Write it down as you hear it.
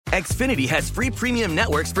Xfinity has free premium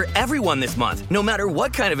networks for everyone this month, no matter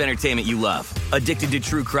what kind of entertainment you love. Addicted to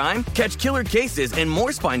true crime? Catch killer cases and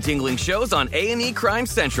more spine-tingling shows on A&E Crime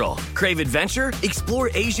Central. Crave adventure? Explore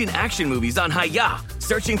Asian action movies on Hi-YAH.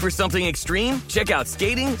 Searching for something extreme? Check out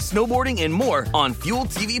skating, snowboarding, and more on Fuel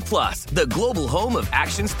TV Plus, the global home of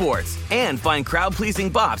action sports. And find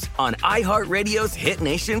crowd-pleasing bops on iHeartRadio's Hit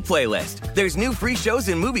Nation playlist. There's new free shows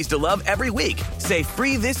and movies to love every week. Say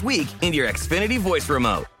free this week in your Xfinity voice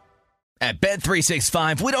remote. At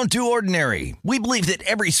Bet365, we don't do ordinary. We believe that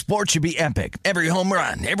every sport should be epic. Every home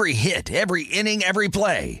run, every hit, every inning, every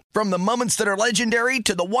play. From the moments that are legendary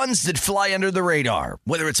to the ones that fly under the radar.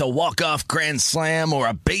 Whether it's a walk-off grand slam or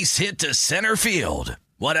a base hit to center field.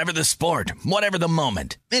 Whatever the sport, whatever the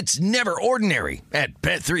moment. It's never ordinary at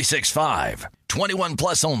Bet365. 21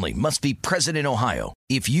 plus only. Must be present in Ohio.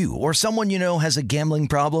 If you or someone you know has a gambling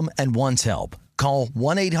problem and wants help, call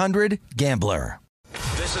 1-800-GAMBLER.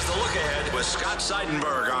 This is the Look Ahead with Scott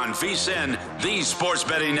Seidenberg on VSiN, the Sports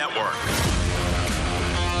Betting Network.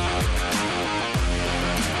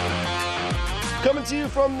 Coming to you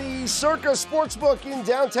from the Circa Sportsbook in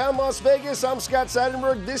downtown Las Vegas, I'm Scott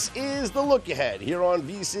Seidenberg. This is the Look Ahead here on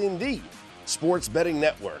VSiN, the Sports Betting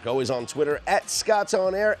Network. Always on Twitter, at Scott's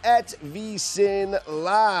On Air, at VSiN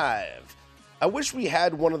Live. I wish we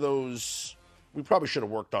had one of those. We probably should have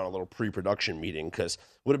worked on a little pre-production meeting because it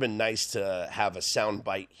would have been nice to have a sound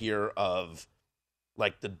bite here of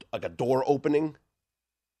like a door opening.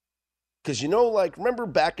 Because, remember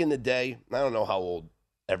back in the day, I don't know how old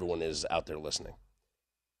everyone is out there listening.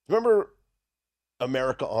 Remember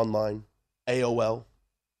America Online, AOL?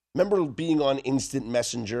 Remember being on Instant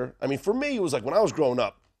Messenger? I mean, for me, it was like when I was growing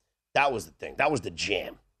up, that was the thing. That was the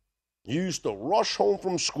jam. You used to rush home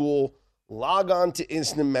from school, log on to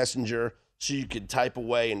Instant Messenger, so you could type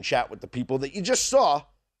away and chat with the people that you just saw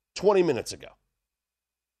 20 minutes ago.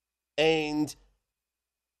 And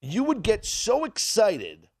you would get so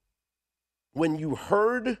excited when you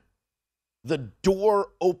heard the door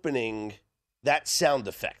opening, that sound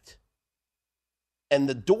effect. And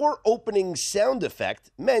the door opening sound effect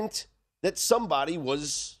meant that somebody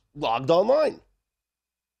was logged online.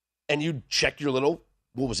 And you'd check your little,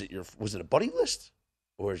 was it a buddy list?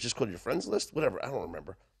 Or just called your friends list? Whatever, I don't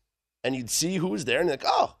remember. And you'd see who was there, and you're like,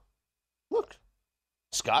 oh, look,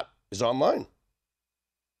 Scott is online.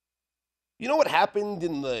 You know what happened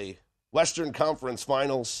in the Western Conference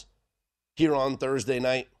Finals here on Thursday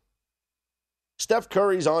night? Steph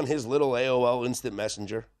Curry's on his little AOL Instant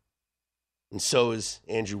Messenger, and so is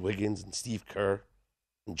Andrew Wiggins and Steve Kerr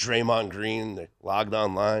and Draymond Green. They're logged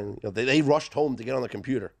online. They rushed home to get on the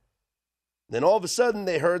computer. Then all of a sudden,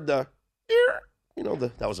 they heard that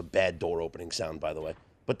was a bad door opening sound, by the way.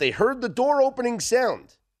 But they heard the door opening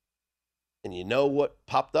sound. And you know what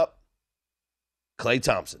popped up? Klay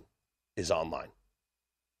Thompson is online.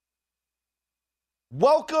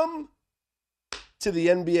 Welcome to the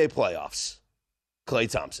NBA playoffs, Klay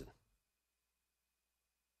Thompson.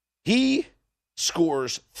 He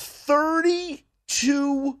scores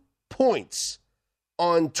 32 points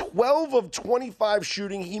on 12 of 25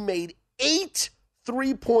 shooting. He made 8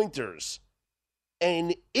 3-pointers.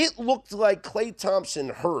 And it looked like Klay Thompson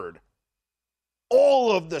heard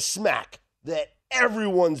all of the smack that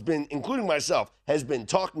everyone's been, including myself, has been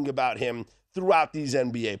talking about him throughout these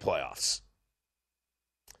NBA playoffs.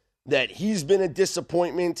 That he's been a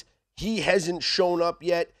disappointment. He hasn't shown up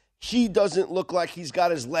yet. He doesn't look like he's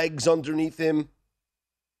got his legs underneath him.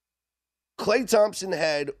 Klay Thompson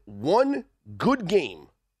had one good game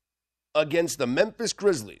against the Memphis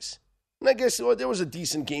Grizzlies. And I guess there was a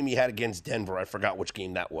decent game he had against Denver. I forgot which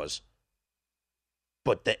game that was.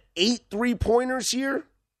 But the 8 3-pointers here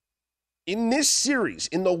in this series,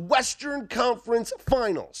 in the Western Conference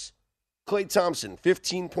Finals, Klay Thompson,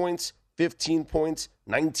 15 points, 15 points,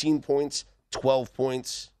 19 points, 12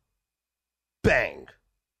 points. Bang.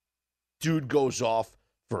 Dude goes off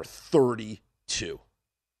for 32.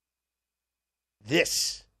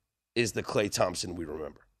 This is the Klay Thompson we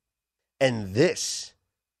remember. And this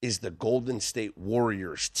is the Golden State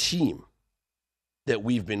Warriors team that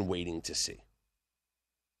we've been waiting to see.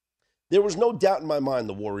 There was no doubt in my mind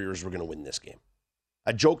the Warriors were going to win this game.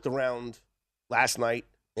 I joked around last night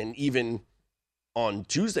and even on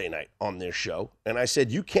Tuesday night on this show, and I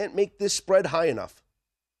said, you can't make this spread high enough.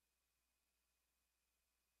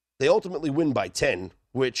 They ultimately win by 10,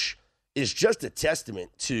 which is just a testament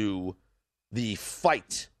to the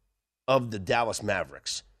fight of the Dallas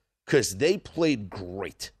Mavericks, because they played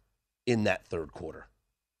great in that third quarter.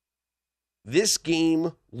 This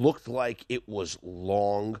game looked like it was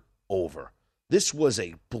long over. This was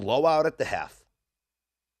a blowout at the half.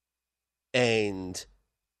 And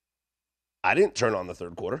I didn't turn on the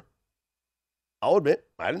third quarter. I'll admit,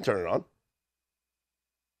 I didn't turn it on.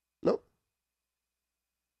 No.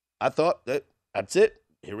 I thought that's it.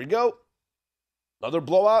 Here we go. Another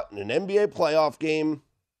blowout in an NBA playoff game.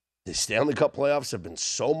 The Stanley Cup playoffs have been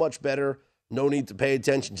so much better. No need to pay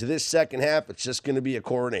attention to this second half. It's just going to be a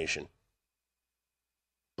coronation.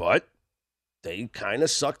 But they kind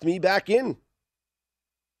of sucked me back in.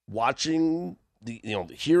 Watching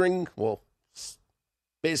hearing,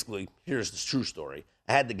 basically, here's the true story.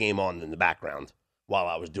 I had the game on in the background while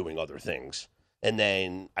I was doing other things. And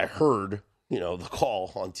then I heard, the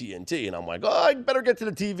call on TNT, and I'm like, oh, I better get to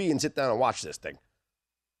the TV and sit down and watch this thing.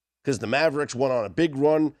 Because the Mavericks went on a big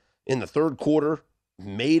run in the third quarter,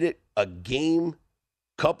 made it a game,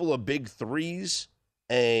 couple of big threes,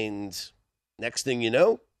 and next thing you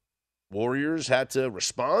know, Warriors had to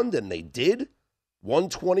respond, and they did.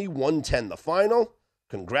 120-110 the final.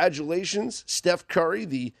 Congratulations, Steph Curry,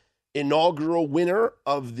 the inaugural winner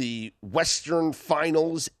of the Western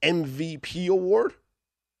Finals MVP award.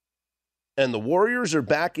 And the Warriors are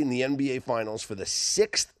back in the NBA Finals for the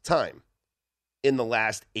 6th time in the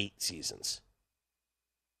last 8 seasons.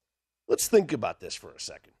 Let's think about this for a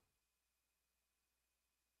second.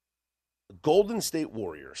 The Golden State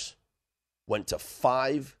Warriors went to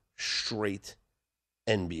 5 straight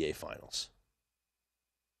NBA Finals.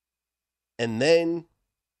 And then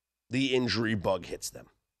the injury bug hits them,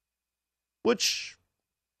 which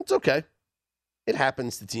it's okay. It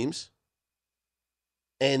happens to teams.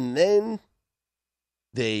 And then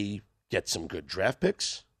they get some good draft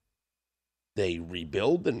picks. They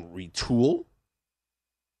rebuild and retool.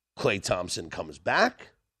 Klay Thompson comes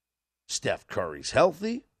back. Steph Curry's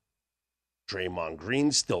healthy. Draymond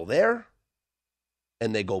Green's still there.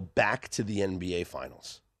 And they go back to the NBA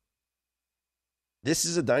Finals. This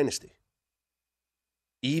is a dynasty.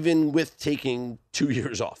 Even with taking 2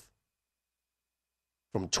 years off.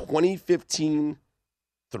 From 2015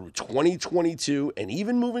 through 2022, and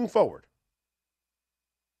even moving forward,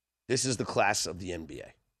 this is the class of the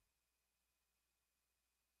NBA.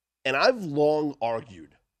 And I've long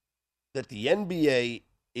argued that the NBA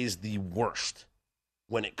is the worst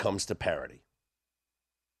when it comes to parity.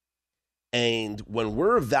 And when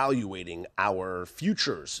we're evaluating our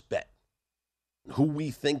futures bet, who we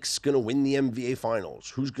think's going to win the NBA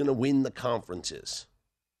Finals, who's going to win the conferences,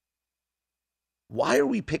 why are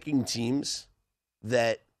we picking teams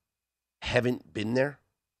that haven't been there?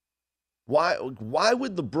 Why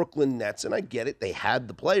would the Brooklyn Nets, and I get it, they had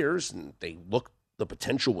the players and they looked, the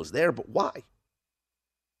potential was there, but why?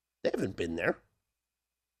 They haven't been there.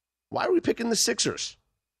 Why are we picking the Sixers?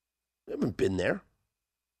 They haven't been there.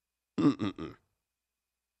 In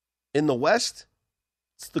the West,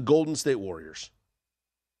 it's the Golden State Warriors.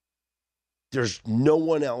 There's no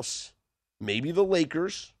one else. Maybe the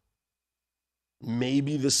Lakers.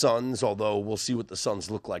 Maybe the Suns, although we'll see what the Suns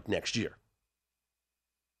look like next year.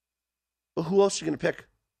 But who else are you going to pick?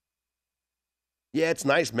 Yeah, it's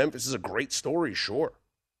nice. Memphis is a great story, sure.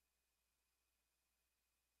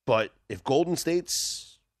 But if Golden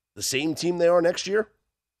State's the same team they are next year,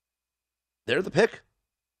 they're the pick.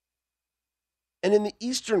 And in the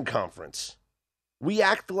Eastern Conference, we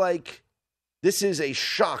act like this is a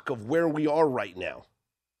shock of where we are right now.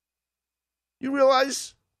 You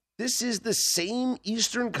realize this is the same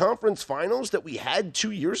Eastern Conference Finals that we had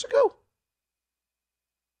 2 years ago?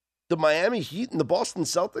 The Miami Heat and the Boston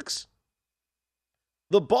Celtics?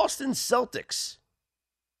 The Boston Celtics,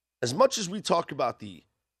 as much as we talk about the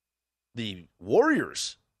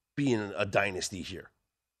Warriors being a dynasty here,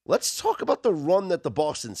 let's talk about the run that the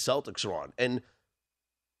Boston Celtics are on. And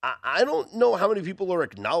I don't know how many people are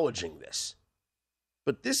acknowledging this,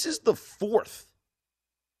 but this is the 4th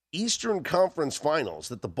Eastern Conference Finals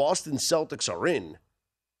that the Boston Celtics are in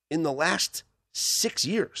the last 6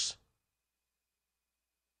 years.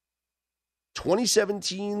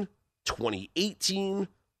 2017, 2018,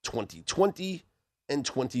 2020, and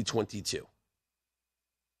 2022.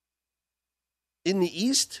 In the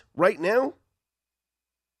East, right now,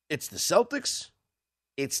 it's the Celtics,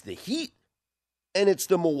 it's the Heat, and it's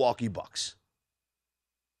the Milwaukee Bucks.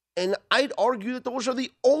 And I'd argue that those are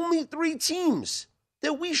the only 3 teams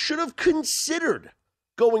that we should have considered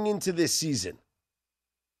going into this season.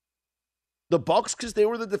 The Bucks, because they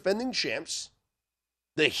were the defending champs.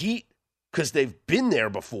 The Heat, because they've been there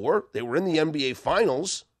before. They were in the NBA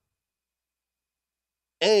Finals.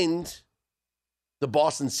 And the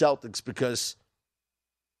Boston Celtics, because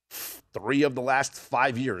 3 of the last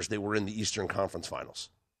 5 years they were in the Eastern Conference Finals.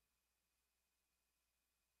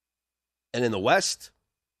 And in the West,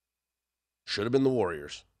 should have been the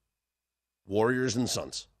Warriors. Warriors and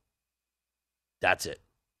Suns. That's it.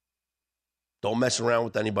 Don't mess around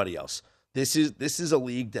with anybody else. This is a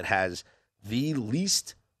league that has the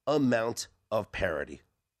least amount of parity.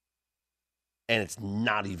 And it's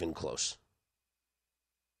not even close.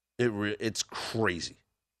 It's crazy.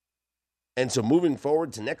 And so moving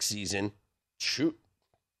forward to next season, shoot.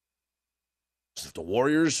 So if the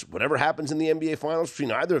Warriors, whatever happens in the NBA Finals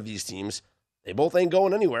between either of these teams, they both ain't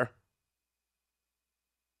going anywhere.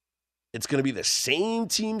 It's going to be the same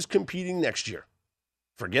teams competing next year.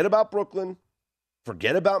 Forget about Brooklyn.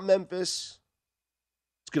 Forget about Memphis.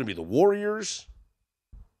 It's going to be the Warriors.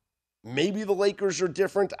 Maybe the Lakers are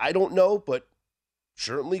different. I don't know, but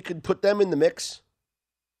certainly could put them in the mix.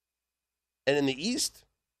 And in the East,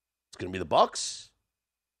 it's going to be the Bucks.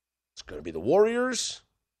 It's going to be the Warriors.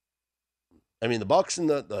 I mean, the Bucks and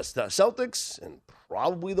the Celtics, and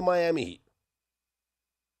probably the Miami Heat.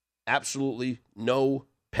 Absolutely no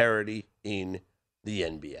parity in the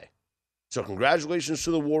NBA. So congratulations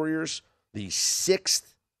to the Warriors. The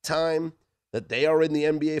 6th time that they are in the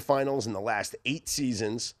NBA Finals in the last 8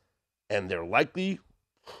 seasons. And they're likely,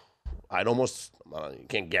 you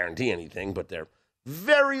can't guarantee anything, but they're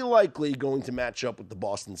very likely going to match up with the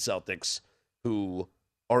Boston Celtics, who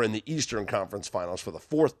are in the Eastern Conference Finals for the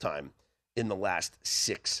 4th time in the last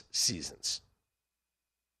 6 seasons.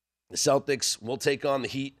 The Celtics will take on the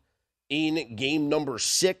Heat in game number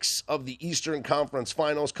 6 of the Eastern Conference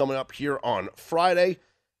Finals coming up here on Friday.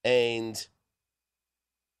 And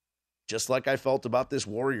just like I felt about this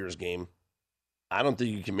Warriors game, I don't think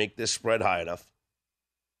you can make this spread high enough.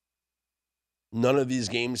 None of these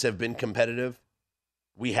games have been competitive.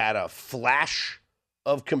 We had a flash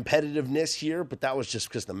of competitiveness here, but that was just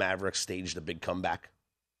because the Mavericks staged a big comeback.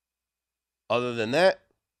 Other than that,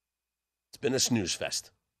 it's been a snooze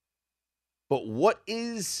fest. But what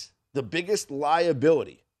is the biggest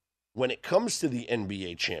liability when it comes to the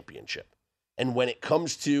NBA championship and when it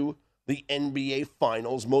comes to the NBA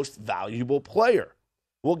Finals most valuable player?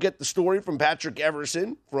 We'll get the story from Patrick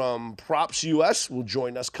Everson from Props US. Will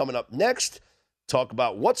join us coming up next. Talk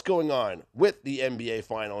about what's going on with the NBA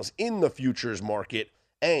Finals in the futures market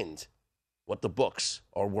and what the books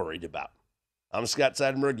are worried about. I'm Scott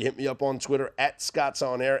Seidenberg. You hit me up on Twitter at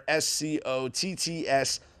ScottsOnAir,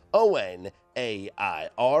 ScottsOnAir,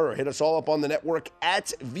 or hit us all up on the network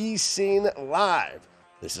at VSiN Live.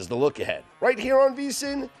 This is The Look Ahead, right here on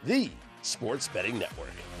VSiN, the Sports Betting Network.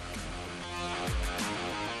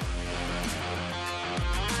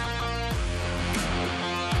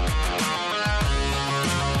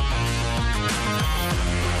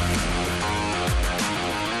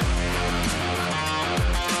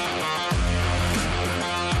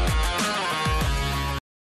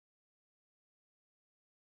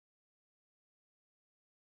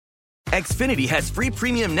 Xfinity has free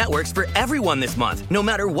premium networks for everyone this month, no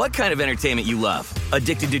matter what kind of entertainment you love.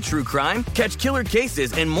 Addicted to true crime? Catch killer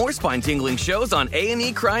cases and more spine-tingling shows on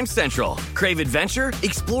A&E Crime Central. Crave adventure?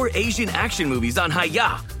 Explore Asian action movies on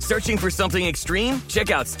Hi-YAH. Searching for something extreme?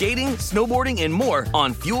 Check out skating, snowboarding, and more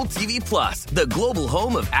on Fuel TV Plus, the global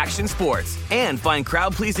home of action sports. And find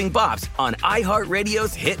crowd-pleasing bops on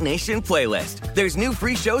iHeartRadio's Hit Nation playlist. There's new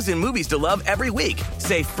free shows and movies to love every week.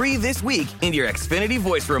 Say free this week in your Xfinity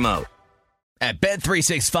voice remote. At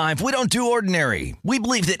Bet365, we don't do ordinary. We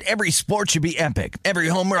believe that every sport should be epic. Every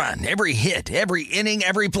home run, every hit, every inning,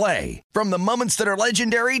 every play. From the moments that are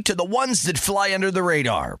legendary to the ones that fly under the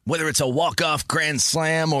radar. Whether it's a walk-off grand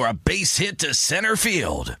slam or a base hit to center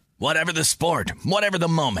field. Whatever the sport, whatever the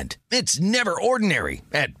moment. It's never ordinary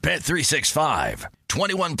at Bet365.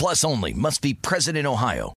 21 plus only. Must be present in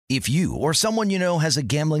Ohio. If you or someone you know has a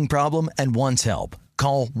gambling problem and wants help,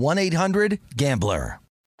 call 1-800-GAMBLER.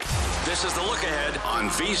 This is The Look Ahead on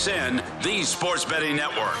VSiN, the Sports Betting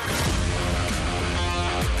Network.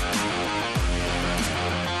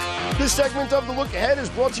 This segment of The Look Ahead is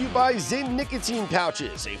brought to you by Zyn Nicotine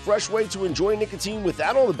Pouches, a fresh way to enjoy nicotine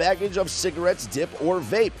without all the baggage of cigarettes, dip, or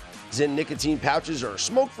vape. Zyn Nicotine Pouches are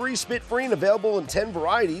smoke-free, spit-free, and available in 10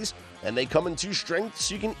 varieties, and they come in 2 strengths,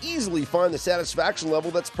 so you can easily find the satisfaction level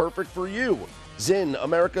that's perfect for you. Zyn,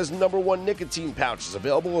 America's #1 nicotine pouch, is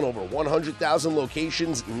available in over 100,000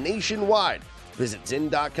 locations nationwide. Visit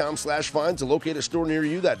Zyn.com/find to locate a store near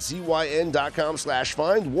you. That's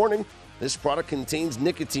ZYN.com/find. Warning, this product contains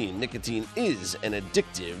nicotine. Nicotine is an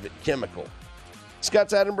addictive chemical. Scott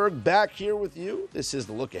Seidenberg back here with you. This is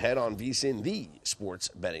The Look Ahead on VSiN, the Sports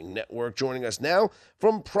Betting Network. Joining us now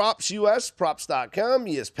from Props US, Props.com,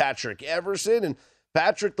 he is Patrick Everson. And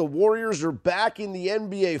Patrick, the Warriors are back in the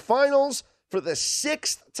NBA Finals for the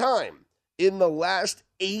 6th time in the last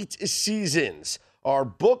 8 seasons. Are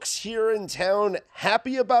books here in town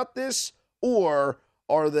happy about this, or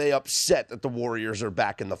are they upset that the Warriors are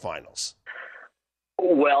back in the finals?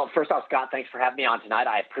 Well, first off, Scott, thanks for having me on tonight.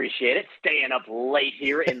 I appreciate it. Staying up late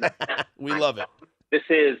here in the we love it. This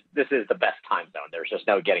is the best time zone. There's just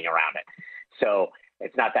no getting around it. So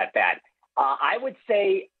it's not that bad. I would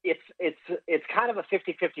say it's kind of a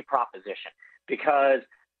 50-50 proposition because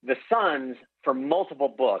the Suns, for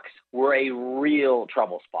multiple books, were a real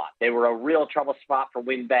trouble spot. They were a real trouble spot for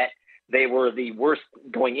WynnBET. They were the worst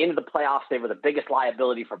going into the playoffs. They were the biggest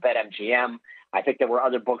liability for BetMGM. I think there were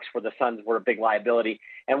other books where the Suns were a big liability.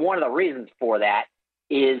 And one of the reasons for that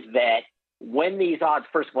is that when these odds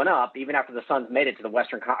first went up, even after the Suns made it to the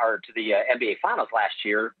NBA Finals last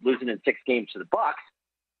year, losing in 6 games to the Bucks,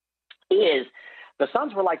 is the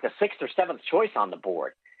Suns were like the 6th or 7th choice on the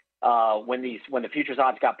board when the futures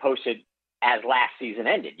odds got posted as last season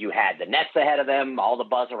ended. You had the Nets ahead of them, all the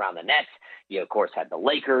buzz around the Nets. You, of course, had the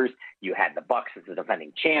Lakers. You had the Bucks as the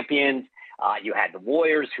defending champions. You had the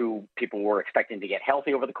Warriors, who people were expecting to get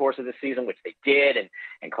healthy over the course of the season, which they did,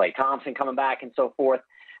 and Klay Thompson coming back and so forth.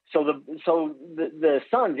 So the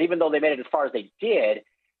Suns, even though they made it as far as they did,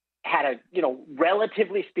 had a,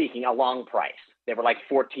 relatively speaking, a long price. They were like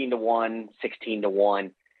 14-1,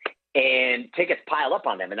 16-1, and tickets piled up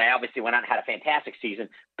on them. And they obviously went out and had a fantastic season,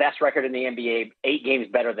 best record in the NBA, 8 games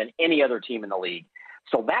better than any other team in the league.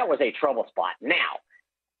 So that was a trouble spot. Now,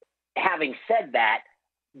 having said that,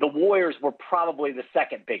 the Warriors were probably the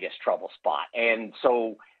second biggest trouble spot. And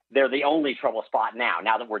so they're the only trouble spot now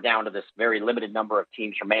that we're down to this very limited number of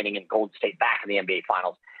teams remaining and Golden State back in the NBA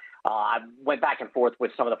Finals. I went back and forth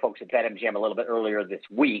with some of the folks at BetMGM a little bit earlier this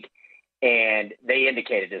week, and they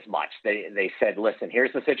indicated as much. They said, listen,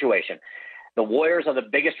 here's the situation. The Warriors are the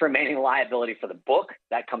biggest remaining liability for the book.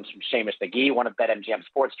 That comes from Seamus McGee, one of BetMGM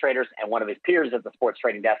sports traders, and one of his peers at the sports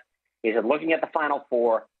trading desk. He said, looking at the Final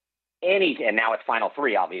Four, and now it's Final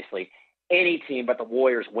Three, obviously, any team but the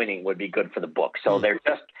Warriors winning would be good for the book. So they're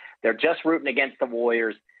just rooting against the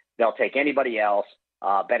Warriors. They'll take anybody else.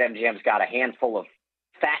 BetMGM's got a handful of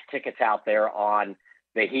fat tickets out there on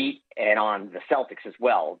the Heat and on the Celtics as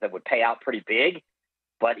well that would pay out pretty big.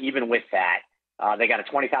 But even with that, they got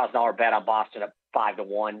a $20,000 bet on Boston at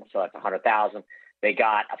 5-1, so that's $100,000. They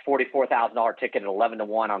got a $44,000 ticket at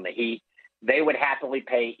 11-1 on the Heat. They would happily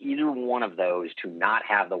pay either one of those to not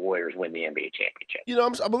have the Warriors win the NBA championship.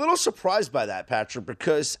 I'm a little surprised by that, Patrick,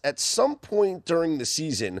 because at some point during the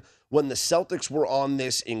season when the Celtics were on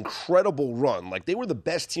this incredible run, like they were the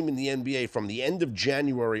best team in the NBA from the end of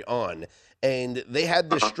January on, and they had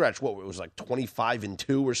this stretch, it was like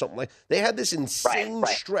 25-2 or something like. They had this insane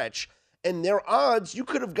stretch, and their odds, you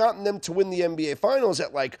could have gotten them to win the NBA Finals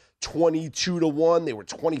at like 22-1. They were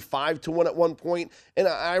 25-1 at one point. And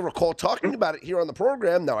I recall talking about it here on the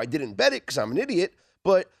program. Now, I didn't bet it because I'm an idiot,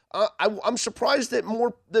 but I'm surprised that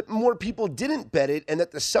more people didn't bet it and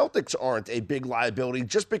that the Celtics aren't a big liability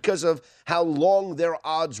just because of how long their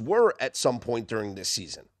odds were at some point during this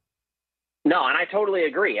season. No, and I totally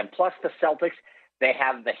agree. And plus the Celtics, they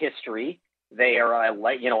have the history. They are an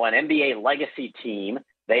NBA legacy team.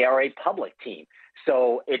 They are a public team.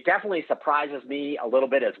 So it definitely surprises me a little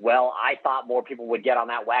bit as well. I thought more people would get on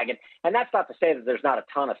that wagon. And that's not to say that there's not a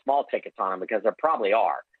ton of small tickets on them, because there probably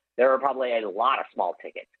are. There are probably a lot of small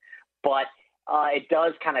tickets. But it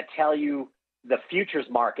does kind of tell you the futures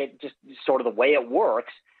market, just sort of the way it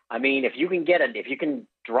works. I mean, if you can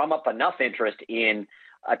drum up enough interest in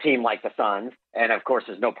a team like the Suns, and of course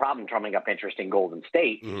there's no problem drumming up interest in Golden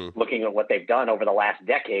State, looking at what they've done over the last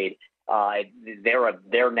decade,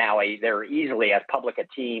 they're easily as public a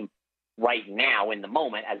team right now in the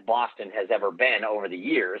moment as Boston has ever been over the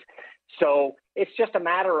years. So it's just a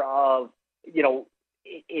matter of,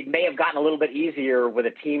 it may have gotten a little bit easier with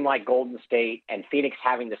a team like Golden State and Phoenix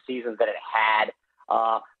having the season that it had,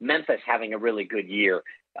 Memphis having a really good year,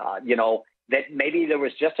 that maybe there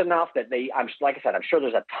was just enough that like I said, I'm sure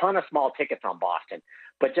there's a ton of small tickets on Boston,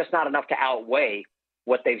 but just not enough to outweigh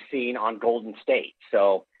what they've seen on Golden State.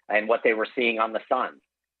 So, and what they were seeing on the Suns.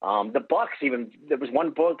 The Bucks, even, there was one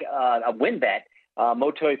book, a WynnBET,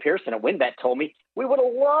 Motoy Pearson at WynnBET told me we would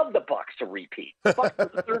have loved the Bucks to repeat. The Bucks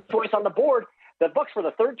were the third choice on the board. The Bucks were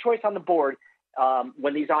the third choice on the board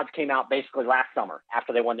when these odds came out basically last summer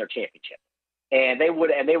after they won their championship. And they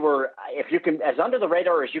were, if you can, as under the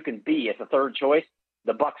radar as you can be as the third choice,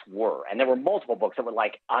 the Bucks were. And there were multiple books that were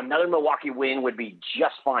like, another Milwaukee win would be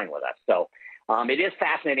just fine with us. So it is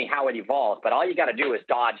fascinating how it evolves, but all you got to do is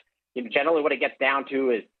dodge. Generally what it gets down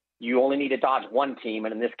to is you only need to dodge one team,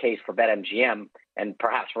 and in this case for BetMGM, and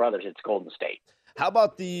perhaps for others, it's Golden State. How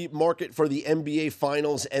about the market for the NBA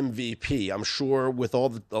Finals MVP? I'm sure with all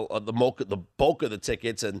the bulk of the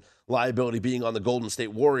tickets and liability being on the Golden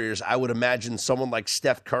State Warriors, I would imagine someone like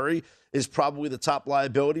Steph Curry is probably the top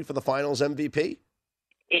liability for the Finals MVP.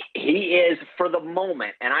 He is, for the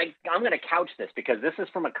moment, and I'm going to couch this because this is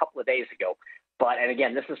from a couple of days ago, and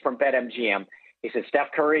again, this is from BetMGM. He said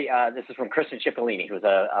Steph Curry, this is from Kristen Cipollini, who's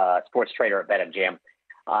a sports trader at BetMGM.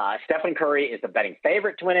 Stephen Curry is the betting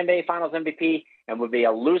favorite to win NBA Finals MVP and would be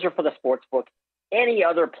a loser for the sports book. Any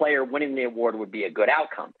other player winning the award would be a good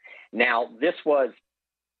outcome. Now, this was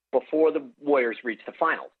before the Warriors reached the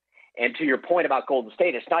finals. And to your point about Golden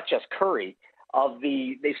State, it's not just Curry.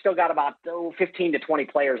 They've still got about 15 to 20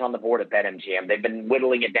 players on the board at BetMGM. They've been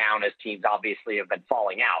whittling it down as teams obviously have been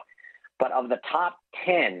falling out. But of the top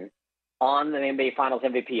 10 on the NBA Finals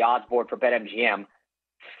MVP odds board for BetMGM,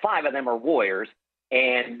 5 of them are Warriors,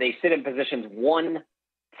 and they sit in positions 1,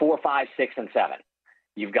 4, 5, 6, and 7.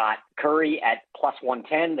 You've got Curry at plus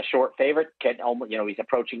 110, the short favorite. He's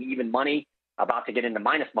approaching even money, about to get into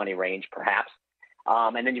minus money range, perhaps.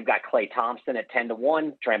 And then you've got Klay Thompson at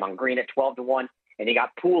 10-1, Draymond Green at 12-1, and you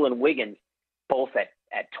got Poole and Wiggins both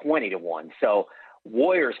at 20-1. So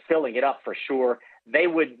Warriors filling it up for sure.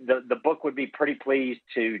 The book would be pretty pleased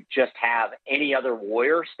to just have any other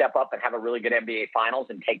Warrior step up and have a really good NBA Finals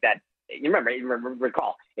and take that.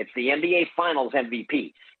 Recall, it's the NBA Finals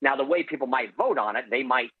MVP. Now, the way people might vote on it, they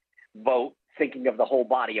might vote thinking of the whole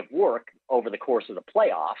body of work over the course of the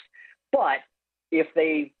playoffs. But if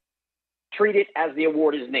they treat it as the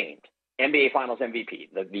award is named, NBA Finals MVP,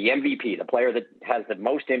 the MVP, the player that has the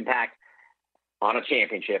most impact on a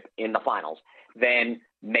championship in the finals, then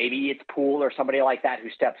maybe it's Poole or somebody like that who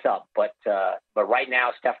steps up. But right now,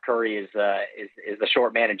 Steph Curry is the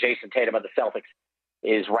short man, and Jason Tatum of the Celtics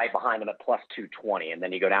is right behind him at plus 220, and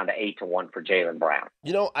then you go down to 8-1 for Jaylen Brown.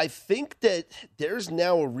 I think that there's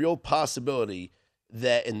now a real possibility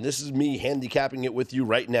that, and this is me handicapping it with you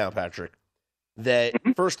right now, Patrick, that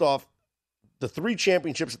first off, the 3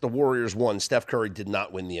 championships that the Warriors won, Steph Curry did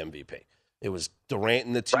not win the MVP. It was Durant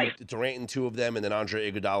in 2 of them, and then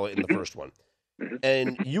Andre Iguodala in the first one.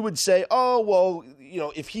 And you would say, oh, well,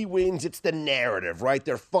 if he wins, it's the narrative, right?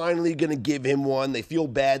 They're finally going to give him one. They feel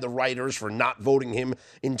bad, the writers, for not voting him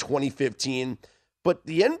in 2015. But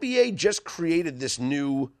the NBA just created this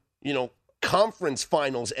new, conference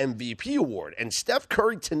finals MVP award. And Steph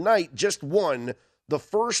Curry tonight just won the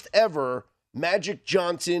first ever Magic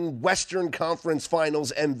Johnson Western Conference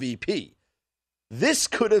Finals MVP. This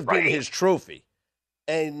could have been his trophy.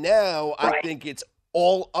 And now I think it's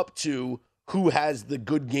all up to who has the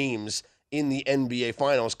good games in the NBA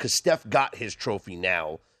Finals, because Steph got his trophy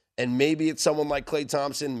now. And maybe it's someone like Klay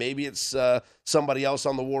Thompson. Maybe it's somebody else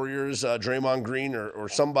on the Warriors, Draymond Green or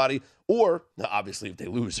somebody. Or, obviously, if they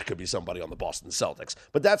lose, it could be somebody on the Boston Celtics.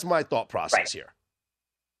 But that's my thought process here.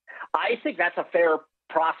 I think that's a fair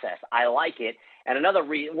process. I like it. And another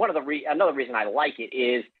reason I like it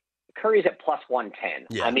is Curry's at plus 110.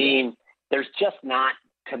 Yeah. I mean, there's just not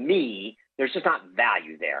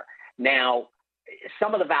value there. Now,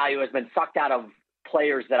 some of the value has been sucked out of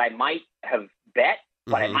players that I might have bet,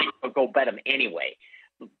 but I might go bet them anyway.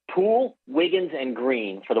 Poole, Wiggins, and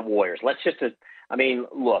Green for the Warriors. Look,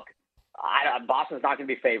 Boston's not going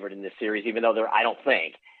to be favored in this series, even though they're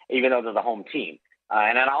the home team.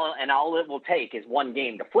 And all it will take is one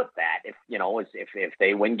game to flip that. If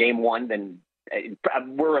they win game 1, then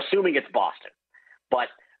we're assuming it's Boston. But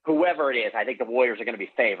whoever it is, I think the Warriors are going to be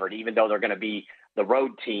favored, even though they're going to be the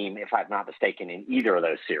road team, if I'm not mistaken, in either of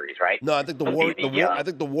those series, right? No, I think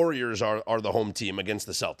the Warriors are the home team against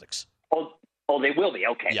the Celtics. Oh, they will be.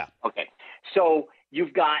 Okay. Yeah. Okay. So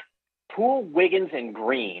you've got Poole, Wiggins, and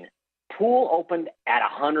Green. Poole opened at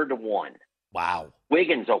 100-1. Wow.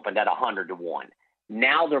 Wiggins opened at 100-1.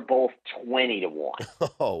 Now they're both 20-1.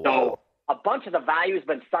 Oh, wow. So a bunch of the value has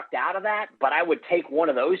been sucked out of that, but I would take one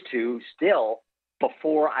of those two still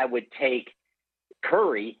before I would take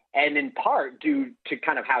Curry, and in part due to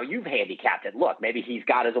kind of how you've handicapped it. Look, maybe he's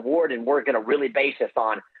got his award, and we're going to really base this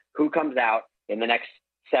on who comes out in the next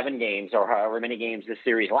 7 games or however many games this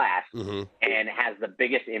series lasts and has the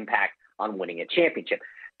biggest impact on winning a championship.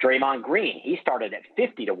 Draymond Green, he started at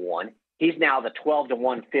 50-1. He's now the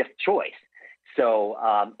 12-1 fifth choice. So,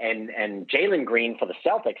 and Jaylen Green for the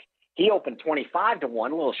Celtics, he opened 25-1, a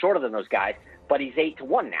little shorter than those guys, but he's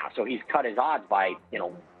 8-1 now. So he's cut his odds by,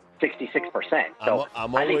 66%. So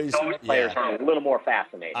I think those players are a little more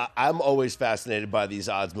fascinating. I'm always fascinated by these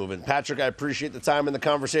odds moving. Patrick, I appreciate the time and the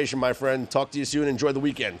conversation, my friend. Talk to you soon. Enjoy the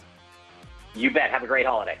weekend. You bet. Have a great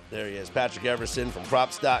holiday. There he is, Patrick Everson from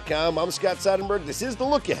Props.com. I'm Scott Seidenberg. This is The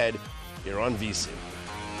Look Ahead here on VSiN.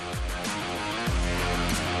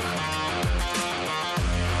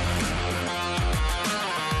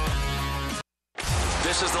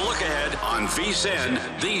 This is The Look Ahead on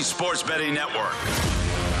VSiN, the Sports Betting Network.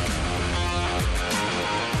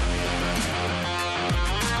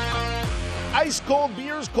 Ice cold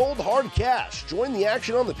beers, cold hard cash. Join the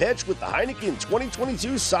action on the pitch with the Heineken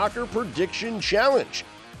 2022 Soccer Prediction Challenge.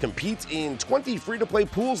 Compete in 20 free-to-play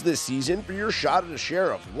pools this season for your shot at a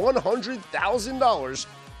share of $100,000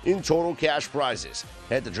 in total cash prizes.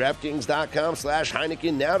 Head to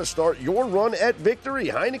DraftKings.com/Heineken now to start your run at victory.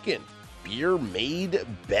 Heineken, beer made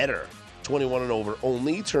better. 21 and over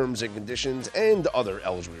only. Terms and conditions and other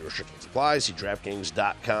eligibility restrictions apply. See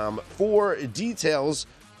DraftKings.com for details.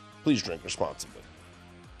 Please drink responsibly.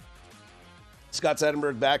 Scott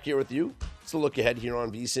Seidenberg back here with you. It's a look ahead here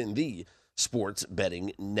on VSiN, the Sports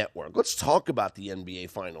Betting Network. Let's talk about the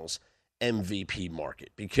NBA Finals MVP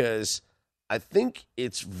market because I think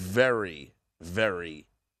it's very, very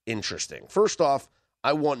interesting. First off,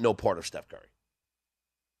 I want no part of Steph Curry.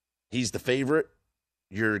 He's the favorite.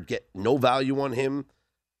 You get no value on him.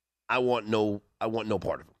 I want no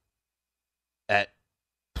part of him. At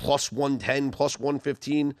plus 110, plus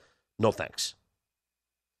 115, no thanks.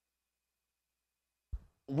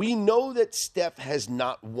 We know that Steph has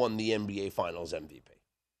not won the NBA Finals MVP.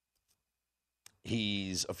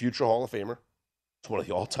 He's a future Hall of Famer. He's one of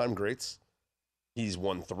the all-time greats. He's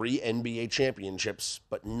won 3 NBA championships,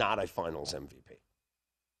 but not a Finals MVP.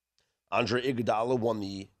 Andre Iguodala won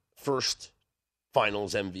the first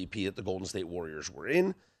Finals MVP that the Golden State Warriors were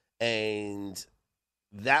in, and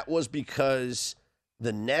that was because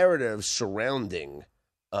the narrative surrounding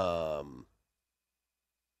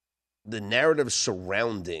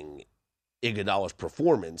Iguodala's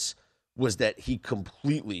performance was that he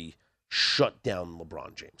completely shut down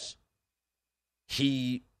LeBron James.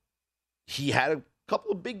 He had a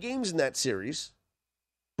couple of big games in that series,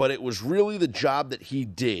 but it was really the job that he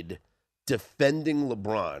did defending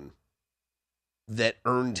LeBron that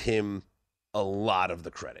earned him a lot of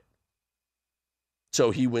the credit.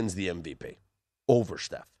 So he wins the MVP over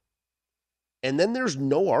Steph. And then there's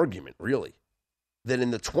no argument, really, that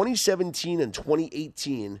in the 2017 and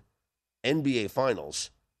 2018 NBA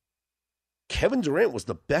Finals, Kevin Durant was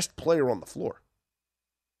the best player on the floor.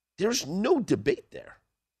 There's no debate there.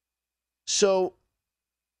 So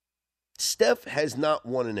Steph has not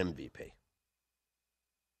won an MVP.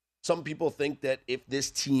 Some people think that if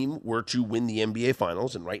this team were to win the NBA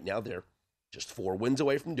Finals, and right now they're just 4 wins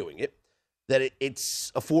away from doing it, that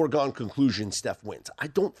it's a foregone conclusion Steph wins. I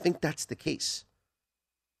don't think that's the case.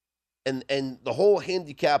 And the whole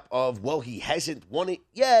handicap of, well, he hasn't won it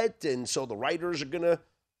yet, and so the writers are going to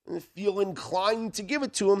feel inclined to give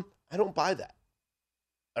it to him, I don't buy that.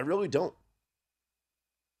 I really don't.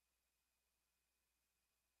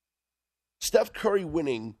 Steph Curry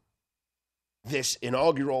winning this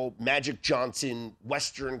inaugural Magic Johnson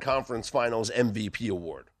Western Conference Finals MVP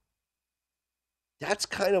award, that's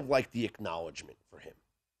kind of like the acknowledgement for him.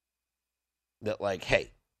 That like,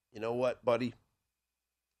 hey, you know what, buddy?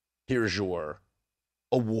 Here's your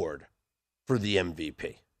award for the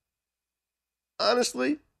MVP.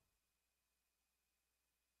 Honestly,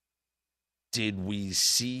 did we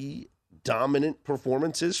see dominant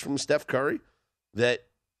performances from Steph Curry that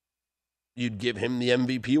you'd give him the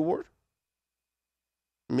MVP award?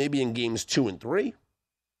 Maybe in games 2 and 3.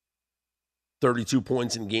 32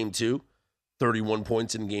 points in game 2, 31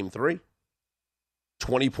 points in game 3.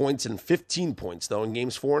 20 points and 15 points, though, in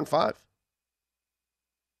games 4 and 5.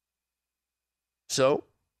 So,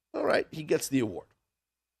 all right, he gets the award.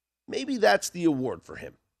 Maybe that's the award for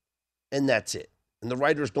him, and that's it. And the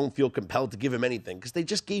writers don't feel compelled to give him anything because they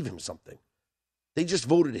just gave him something. They just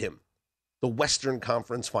voted him the Western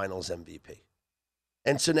Conference Finals MVP.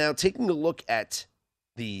 And so now taking a look at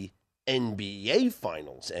the NBA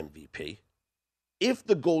Finals MVP, if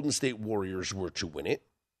the Golden State Warriors were to win it,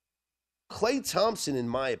 Klay Thompson, in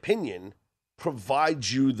my opinion,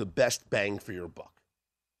 provides you the best bang for your buck.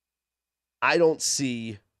 I don't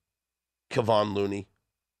see Kevon Looney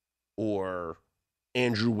or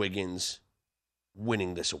Andrew Wiggins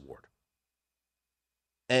winning this award.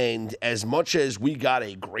 And as much as we got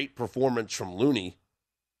a great performance from Looney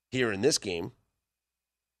here in this game,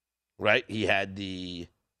 right? He had the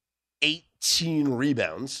 18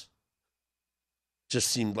 rebounds. Just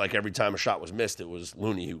seemed like every time a shot was missed, it was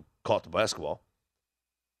Looney who caught the basketball.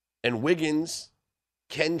 And Wiggins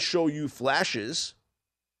can show you flashes.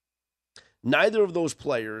 Neither of those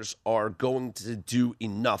players are going to do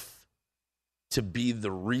enough to be the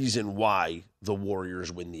reason why the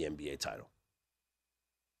Warriors win the NBA title.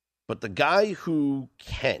 But the guy who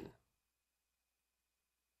can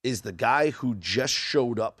is the guy who just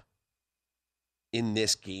showed up in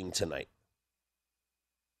this game tonight.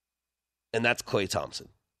 And that's Klay Thompson.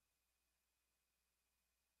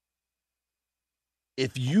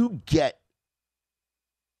 If you get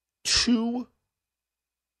 2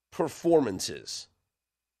 performances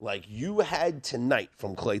like you had tonight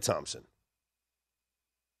from Klay Thompson,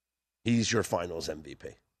 he's your finals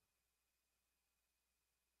MVP.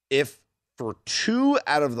 If for 2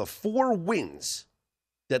 out of the 4 wins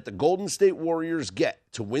that the Golden State Warriors get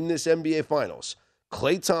to win this NBA Finals,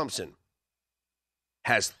 Klay Thompson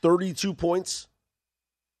has 32 points,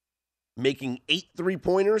 making 8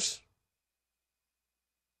 3-pointers,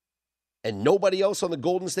 and nobody else on the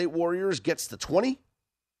Golden State Warriors gets to 20,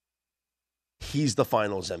 he's the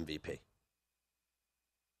finals MVP.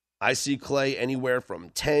 I see Klay anywhere from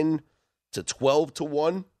 10 to 12 to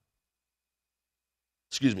 1.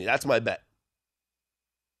 Excuse me, that's my bet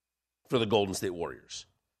for the Golden State Warriors.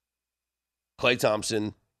 Klay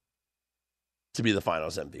Thompson to be the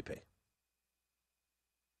finals MVP.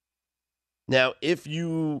 Now, if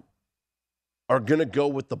you are going to go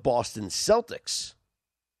with the Boston Celtics,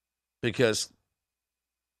 because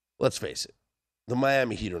let's face it, the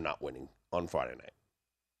Miami Heat are not winning on Friday night.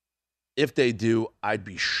 If they do, I'd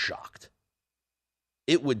be shocked.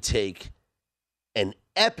 It would take an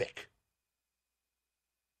epic,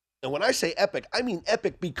 and when I say epic, I mean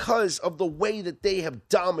epic because of the way that they have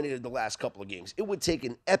dominated the last couple of games. It would take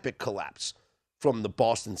an epic collapse from the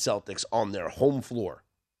Boston Celtics on their home floor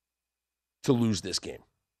to lose this game.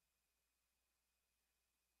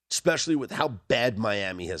 Especially with how bad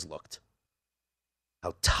Miami has looked,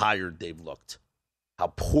 how tired they've looked,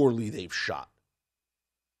 how poorly they've shot.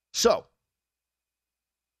 So,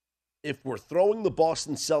 if we're throwing the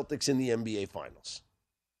Boston Celtics in the NBA Finals,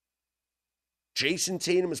 Jason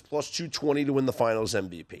Tatum is plus 220 to win the Finals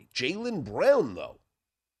MVP. Jaylen Brown, though,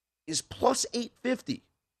 is plus 850.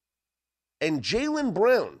 And Jaylen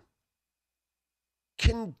Brown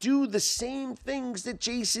can do the same things that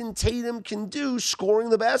Jason Tatum can do scoring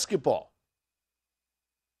the basketball.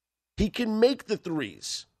 He can make the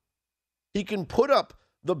threes. He can put up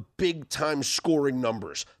the big-time scoring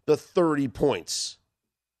numbers, the 30 points.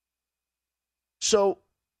 So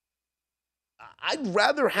I'd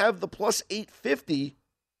rather have the plus 850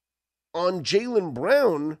 on Jaylen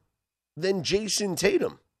Brown than Jason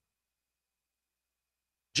Tatum.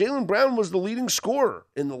 Jaylen Brown was the leading scorer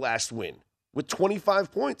in the last win with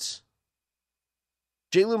 25 points.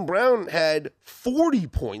 Jaylen Brown had 40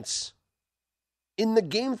 points in the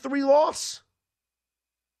Game 3 loss.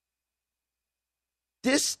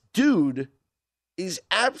 This dude is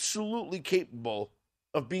absolutely capable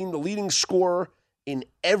of being the leading scorer in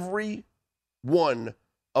every one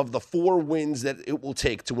of the 4 wins that it will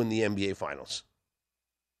take to win the NBA Finals.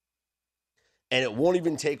 And it won't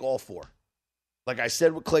even take all 4. Like I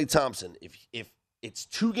said with Klay Thompson, if it's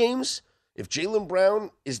 2 games, if Jaylen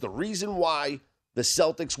Brown is the reason why the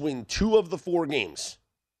Celtics win 2 of the 4 games,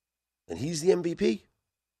 then he's the MVP.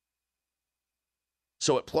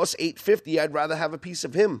 So at plus 850, I'd rather have a piece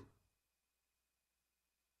of him.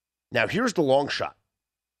 Now, here's the long shot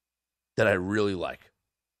that I really like.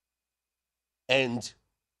 And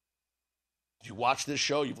you watch this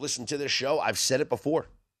show, you've listened to this show, I've said it before.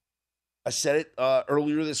 I said it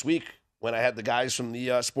earlier this week when I had the guys from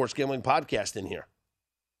the Sports Gambling Podcast in here.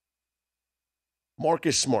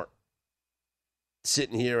 Marcus Smart,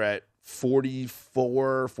 sitting here at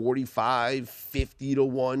 44, 45, 50 to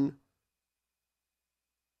 1.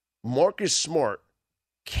 Marcus Smart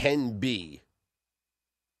can be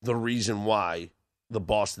the reason why the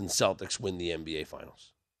Boston Celtics win the NBA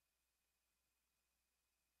Finals.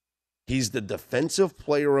 He's the defensive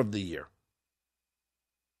player of the year.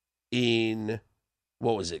 In,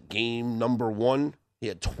 game number 1? He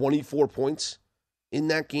had 24 points in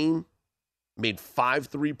that game, made 5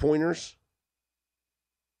 3-pointers.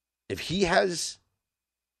 If he has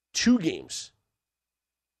 2 games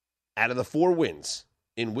out of the 4 wins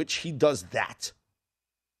in which he does that,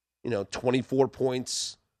 24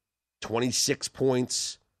 points, 26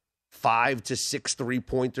 points, 5 to 6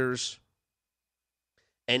 3-pointers,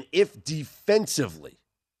 and if defensively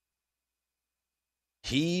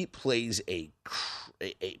he plays a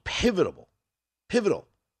pivotal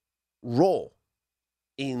role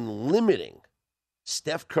in limiting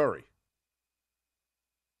Steph Curry,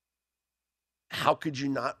 how could you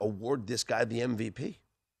not award this guy the MVP?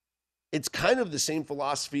 It's kind of the same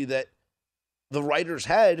philosophy that the writers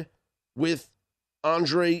had with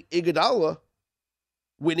Andre Iguodala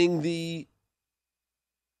winning the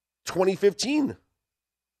 2015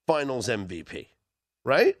 Finals MVP,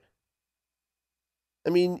 right? I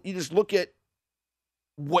mean, you just look at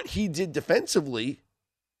what he did defensively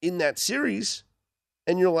in that series,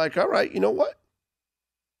 and you're like, all right, you know what?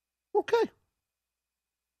 Okay.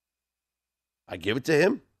 I give it to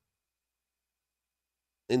him.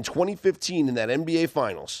 In 2015, in that NBA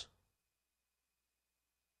Finals,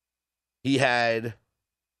 He had,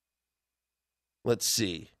 let's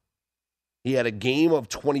see, he had a game of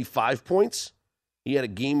 25 points. He had a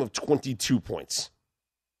game of 22 points.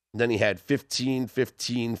 And then he had 15,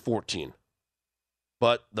 15, 14.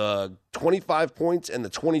 But the 25 points and the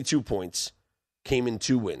 22 points came in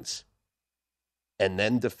 2 wins. And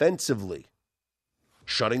then defensively,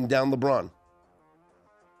 shutting down LeBron.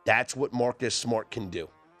 That's what Marcus Smart can do.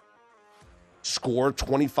 Score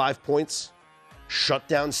 25 points, shut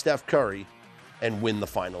down Steph Curry, and win the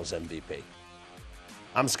Finals MVP.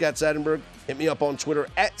 I'm Scott Seidenberg. Hit me up on Twitter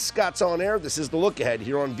at ScottsOnAir. This is The Look Ahead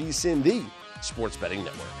here on VSiN, the Sports Betting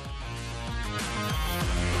Network.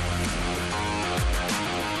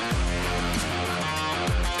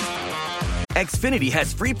 Xfinity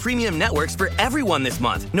has free premium networks for everyone this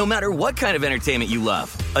month, no matter what kind of entertainment you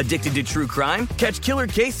love. Addicted to true crime? Catch killer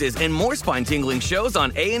cases and more spine-tingling shows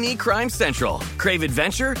on A&E Crime Central. Crave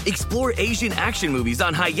adventure? Explore Asian action movies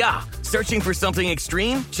on Hi-YAH. Searching for something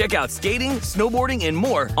extreme? Check out skating, snowboarding, and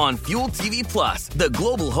more on Fuel TV Plus, the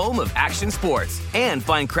global home of action sports. And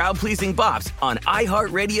find crowd-pleasing bops on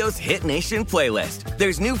iHeartRadio's Hit Nation playlist.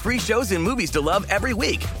 There's new free shows and movies to love every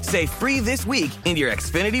week. Say free this week in your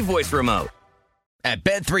Xfinity voice remote. At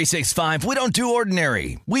Bet365, we don't do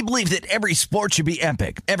ordinary. We believe that every sport should be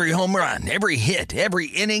epic. Every home run, every hit, every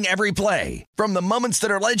inning, every play. From the moments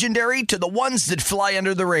that are legendary to the ones that fly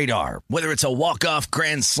under the radar. Whether it's a walk-off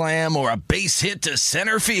grand slam or a base hit to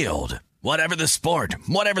center field. Whatever the sport,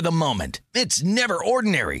 whatever the moment. It's never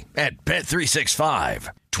ordinary at Bet365.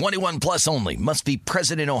 21 plus only. Must be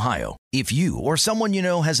present in Ohio. If you or someone you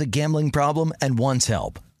know has a gambling problem and wants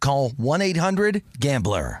help, call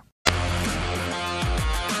 1-800-GAMBLER.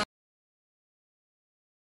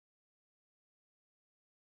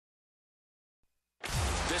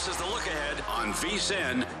 This is The Look Ahead on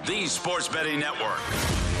VSiN, the Sports Betting Network.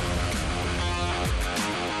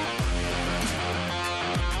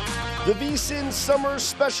 The VSiN Summer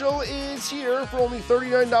Special is here. For only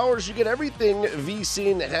 $39, you get everything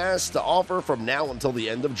VSiN has to offer from now until the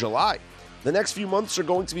end of July. The next few months are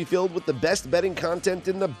going to be filled with the best betting content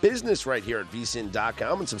in the business right here at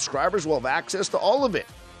VSiN.com, and subscribers will have access to all of it,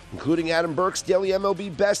 including Adam Burke's daily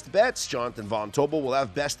MLB best bets. Jonathan Von Tobel will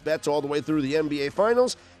have best bets all the way through the NBA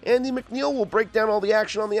Finals. Andy McNeil will break down all the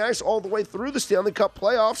action on the ice all the way through the Stanley Cup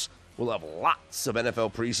playoffs. We'll have lots of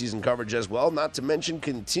NFL preseason coverage as well, not to mention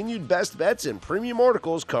continued best bets and premium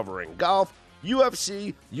articles covering golf,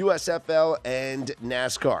 UFC, USFL, and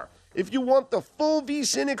NASCAR. If you want the full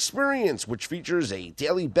VSiN experience, which features a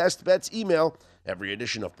daily best bets email, every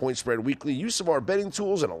edition of Point Spread Weekly, use of our betting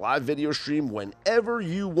tools, and a live video stream whenever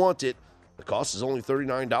you want it. The cost is only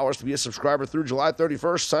 $39 to be a subscriber through July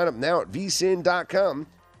 31st. Sign up now at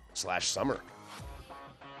vsin.com/summer.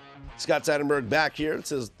 Scott Seidenberg back here.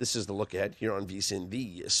 This is The Look Ahead here on VSiN,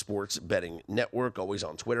 the Sports Betting Network. Always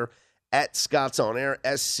on Twitter at ScottsOnAir,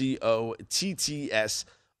 ScottsOnAir.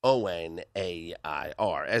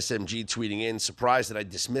 SMG tweeting in, surprised that I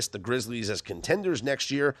dismissed the Grizzlies as contenders next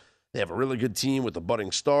year. They have a really good team with a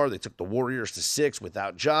budding star. They took the Warriors to 6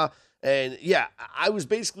 without Ja. And yeah, I was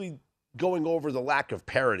basically going over the lack of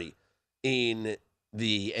parity in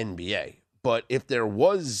the NBA. But if there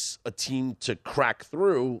was a team to crack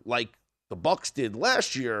through like the Bucks did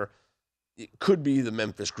last year, it could be the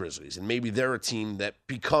Memphis Grizzlies. And maybe they're a team that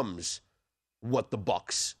becomes what the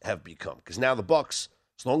Bucks have become. Because now the Bucks,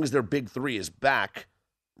 as long as their big three is back,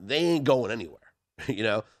 they ain't going anywhere. You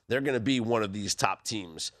know, they're going to be one of these top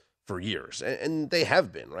teams for years. And they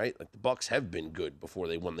have been, right? Like the Bucks have been good before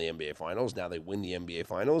they won the NBA Finals. Now they win the NBA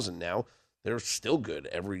Finals, and now they're still good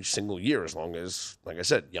every single year as long as, like I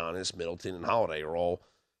said, Giannis, Middleton, and Holiday are all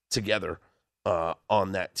together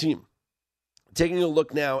on that team. Taking a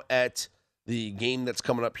look now at the game that's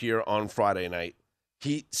coming up here on Friday night.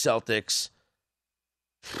 Heat, Celtics.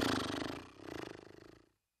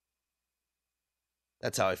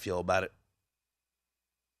 That's how I feel about it.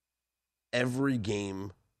 Every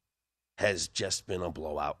game has just been a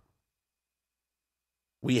blowout.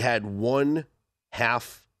 We had one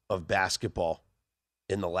half of basketball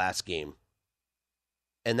in the last game,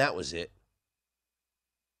 and that was it.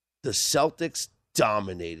 The Celtics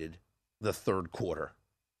dominated the third quarter,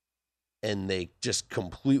 and they just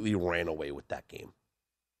completely ran away with that game.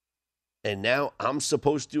 And now I'm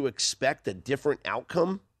supposed to expect a different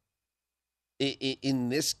outcome in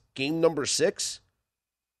this game number 6,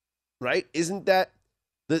 right? Isn't that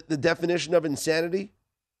the definition of insanity?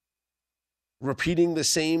 Repeating the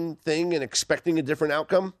same thing and expecting a different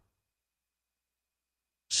outcome?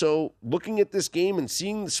 So looking at this game and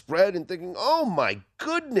seeing the spread and thinking, oh my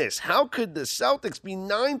goodness, how could the Celtics be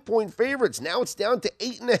 9-point favorites? Now it's down to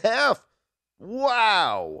 8.5.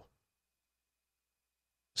 Wow.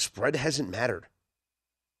 Spread hasn't mattered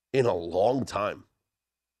in a long time.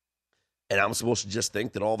 And I'm supposed to just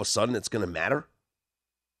think that all of a sudden it's going to matter?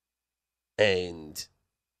 And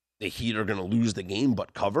the Heat are going to lose the game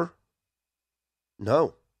but cover?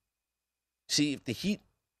 No. See, if the Heat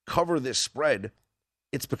cover this spread,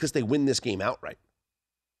 it's because they win this game outright.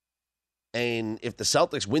 And if the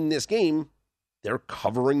Celtics win this game, they're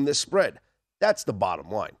covering this spread. That's the bottom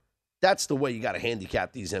line. That's the way you got to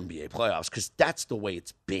handicap these NBA playoffs, because that's the way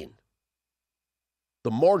it's been.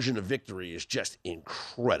 The margin of victory is just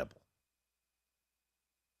incredible.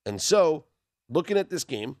 And so, looking at this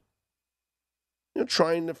game,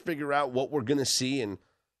 trying to figure out what we're going to see and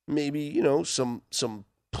maybe, some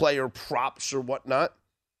player props or whatnot.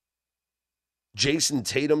 Jason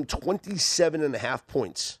Tatum, 27.5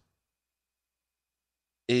 points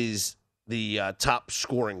is the top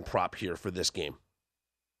scoring prop here for this game.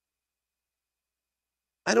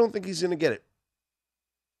 I don't think he's going to get it.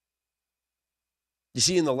 You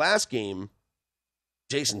see, in the last game,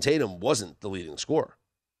 Jason Tatum wasn't the leading scorer.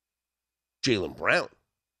 Jaylen Brown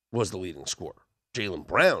was the leading scorer. Jaylen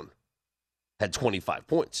Brown had 25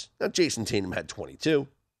 points. Now, Jason Tatum had 22.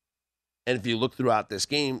 And if you look throughout this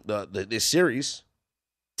game, this series,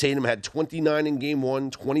 Tatum had 29 in game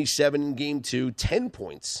 1, 27 in game 2, 10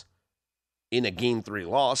 points in a game 3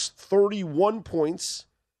 loss, 31 points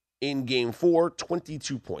in game 4,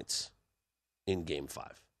 22 points in game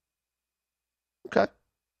 5. Okay.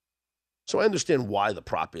 So I understand why the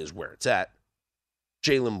prop is where it's at.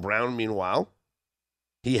 Jaylen Brown, meanwhile,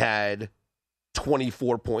 he had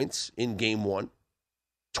 24 points in game 1,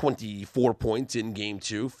 24 points in game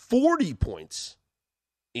 2, 40 points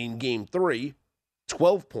in game 3,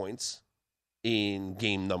 12 points in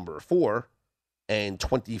game number 4, and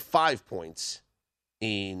 25 points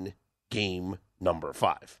in game number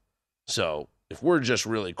 5. So if we're just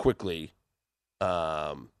really quickly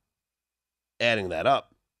adding that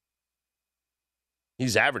up,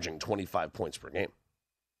 he's averaging 25 points per game.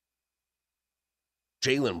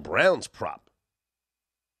 Jaylen Brown's prop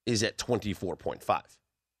is at 24.5.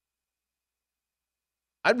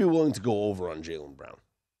 I'd be willing to go over on Jaylen Brown.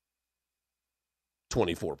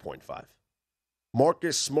 24.5.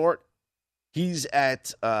 Marcus Smart, he's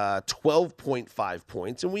at 12.5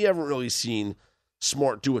 points, and we haven't really seen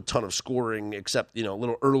Smart do a ton of scoring except, a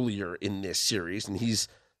little earlier in this series, and he's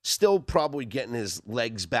still probably getting his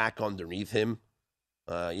legs back underneath him.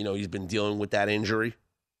 He's been dealing with that injury,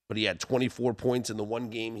 but he had 24 points in the one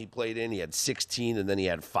game he played in. He had 16, and then he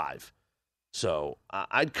had 5. So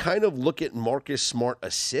I'd kind of look at Marcus Smart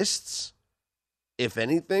assists. If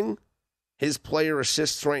anything, his player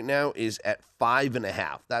assists right now is at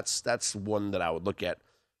 5.5. That's one that I would look at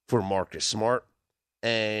for Marcus Smart.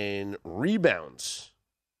 And rebounds,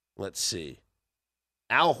 let's see.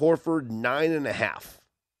 Al Horford, 9.5.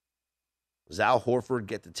 Does Al Horford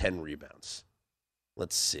get to 10 rebounds?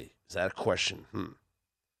 Let's see. Is that a question?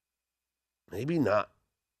 Maybe not.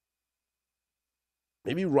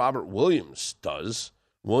 Maybe Robert Williams does.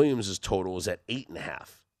 Williams' total is at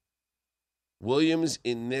 8.5. Williams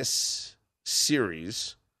in this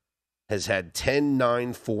series has had 10,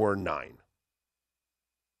 9, 4, 9.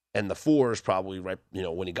 And the 4 is probably right,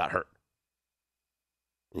 when he got hurt.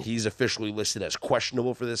 And he's officially listed as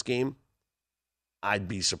questionable for this game. I'd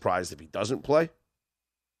be surprised if he doesn't play.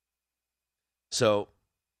 So,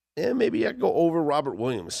 maybe I could go over Robert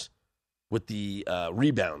Williams with the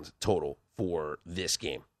rebound total for this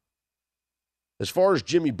game. As far as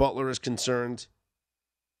Jimmy Butler is concerned,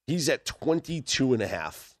 he's at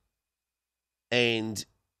 22.5. And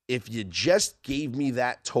if you just gave me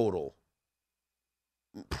that total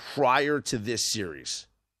prior to this series,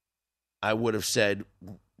 I would have said,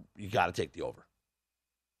 you got to take the over.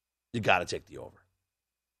 You got to take the over.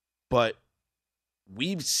 But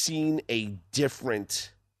we've seen a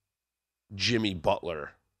different Jimmy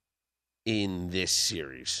Butler in this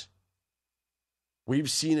series. We've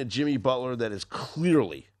seen a Jimmy Butler that is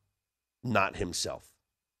clearly not himself.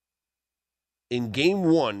 In game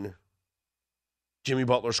 1, Jimmy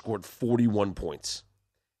Butler scored 41 points.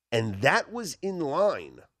 And that was in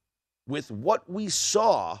line with what we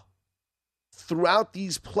saw throughout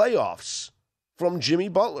these playoffs from Jimmy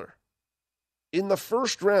Butler. In the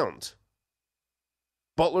first round,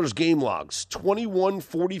 Butler's game logs, 21,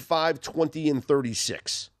 45, 20, and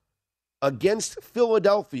 36. Against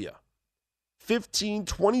Philadelphia, 15,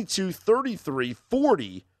 22, 33,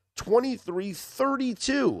 40, 23,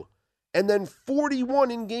 32, and then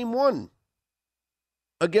 41 in game 1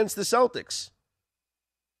 against the Celtics.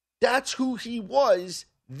 That's who he was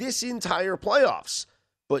this entire playoffs.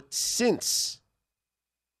 But since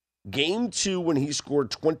game 2, when he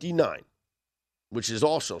scored 29, which is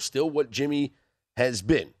also still what Jimmy has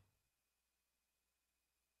been.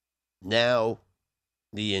 Now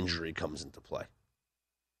the injury comes into play.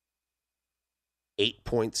 8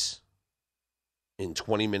 points in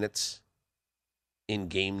 20 minutes in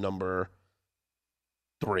game number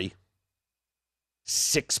 3.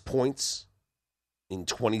 6 points in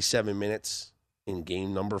 27 minutes in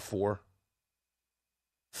game number 4.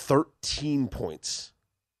 13 points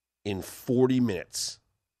in 40 minutes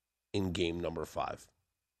in game number 5.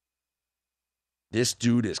 This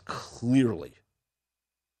dude is clearly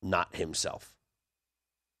not himself.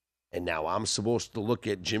 And now I'm supposed to look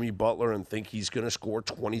at Jimmy Butler and think he's going to score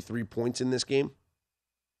 23 points in this game?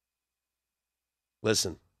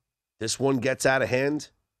 Listen, this one gets out of hand.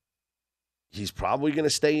 He's probably going to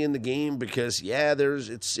stay in the game because,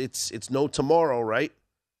 it's no tomorrow, right?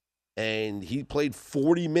 And he played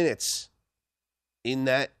 40 minutes in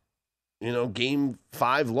that, game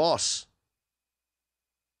 5 loss.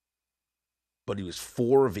 But he was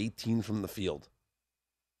 4 of 18 from the field.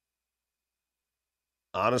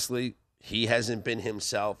 Honestly, he hasn't been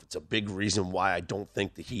himself. It's a big reason why I don't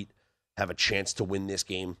think the Heat have a chance to win this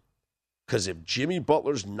game. Because if Jimmy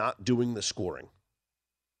Butler's not doing the scoring,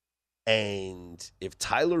 and if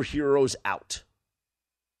Tyler Hero's out,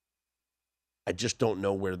 I just don't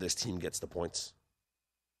know where this team gets the points.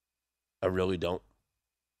 I really don't.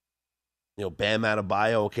 Bam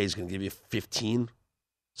Adebayo, okay, he's going to give you 15,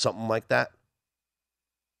 something like that.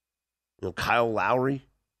 Kyle Lowry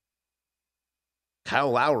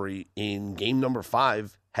in game number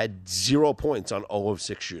 5 had 0 points on 0 of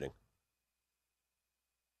 6 shooting.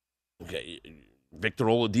 Okay, Victor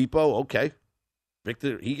Oladipo, okay.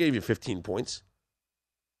 Victor, he gave you 15 points.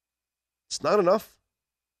 It's not enough.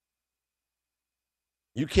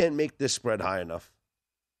 You can't make this spread high enough.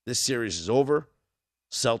 This series is over.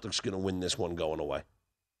 Celtics going to win this one going away.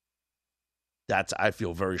 I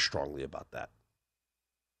feel very strongly about that.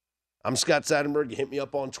 I'm Scott Seidenberg. You hit me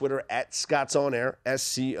up on Twitter at ScottsOnAir,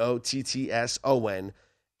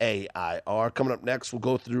 ScottsOnAir. Coming up next, we'll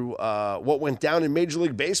go through what went down in Major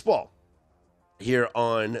League Baseball here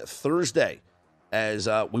on Thursday. As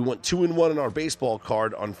we went 2-1 in our baseball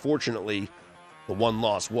card. Unfortunately, the one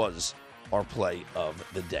loss was our play of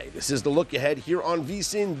the day. This is the Look Ahead here on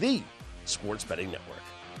VSiN, the Sports Betting Network.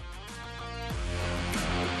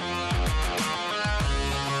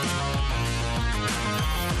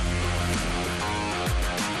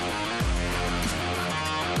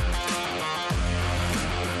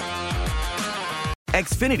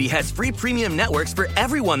 Xfinity has free premium networks for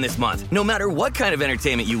everyone this month, no matter what kind of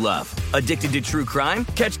entertainment you love. Addicted to true crime?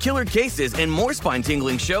 Catch killer cases and more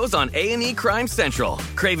spine-tingling shows on A&E Crime Central.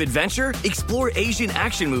 Crave adventure? Explore Asian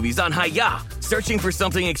action movies on Hi-YAH. Searching for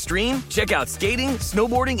something extreme? Check out skating,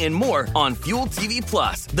 snowboarding, and more on Fuel TV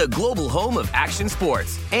Plus, the global home of action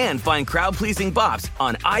sports. And find crowd-pleasing bops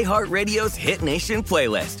on iHeartRadio's Hit Nation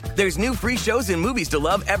playlist. There's new free shows and movies to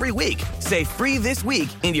love every week. Say free this week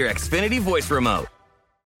in your Xfinity voice remote.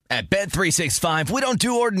 At Bet365, we don't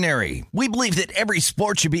do ordinary. We believe that every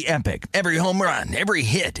sport should be epic. Every home run, every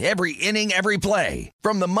hit, every inning, every play.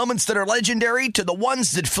 From the moments that are legendary to the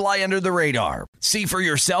ones that fly under the radar. See for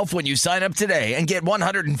yourself when you sign up today and get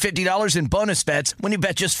 $150 in bonus bets when you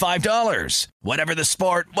bet just $5. Whatever the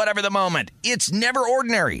sport, whatever the moment, it's never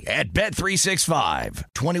ordinary at Bet365.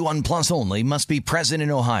 21 plus only. Must be present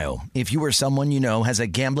in Ohio. If you or someone you know has a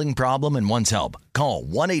gambling problem and wants help, call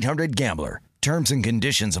 1-800-GAMBLER. Terms and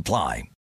conditions apply.